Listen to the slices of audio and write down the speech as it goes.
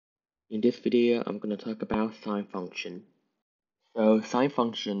In this video, I'm going to talk about sine function. So sine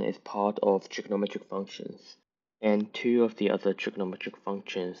function is part of trigonometric functions, and two of the other trigonometric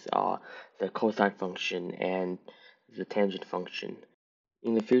functions are the cosine function and the tangent function.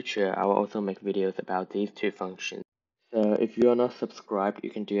 In the future, I will also make videos about these two functions. So if you are not subscribed,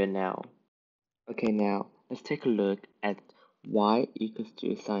 you can do it now. Okay, now let's take a look at y equals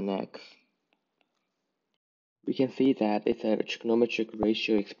to sine x. We can see that it's a trigonometric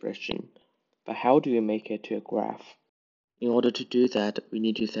ratio expression, but how do we make it to a graph? In order to do that, we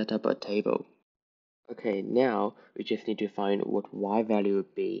need to set up a table. Okay, now we just need to find what y value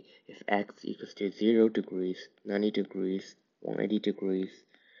would be if x equals to 0 degrees, 90 degrees, 180 degrees,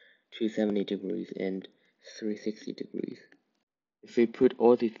 270 degrees, and 360 degrees. If we put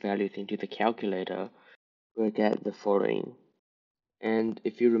all these values into the calculator, we'll get the following. And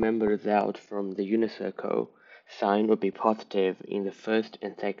if you remember the result from the unit circle, sine would be positive in the first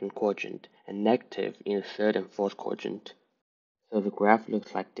and second quadrant and negative in the third and fourth quadrant. So the graph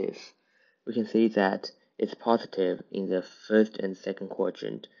looks like this. We can see that it's positive in the first and second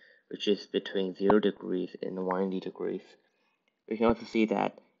quadrant, which is between 0 degrees and 180 degrees. We can also see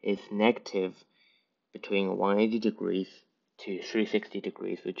that it's negative between 180 degrees to 360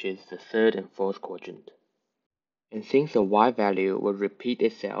 degrees, which is the third and fourth quadrant. And since the y value will repeat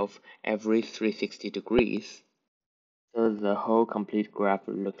itself every 360 degrees, so the whole complete graph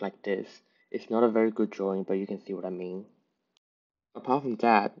will look like this. It's not a very good drawing, but you can see what I mean. Apart from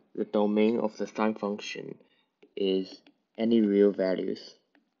that, the domain of the sine function is any real values,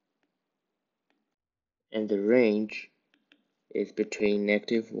 and the range is between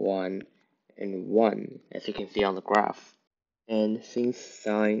 -1 and 1, as you can see on the graph. And since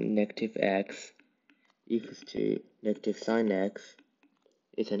sine negative x equals to negative sine x,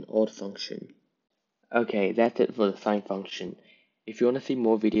 it's an odd function. Okay, that's it for the sine function. If you want to see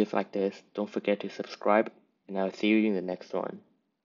more videos like this, don't forget to subscribe, and I'll see you in the next one.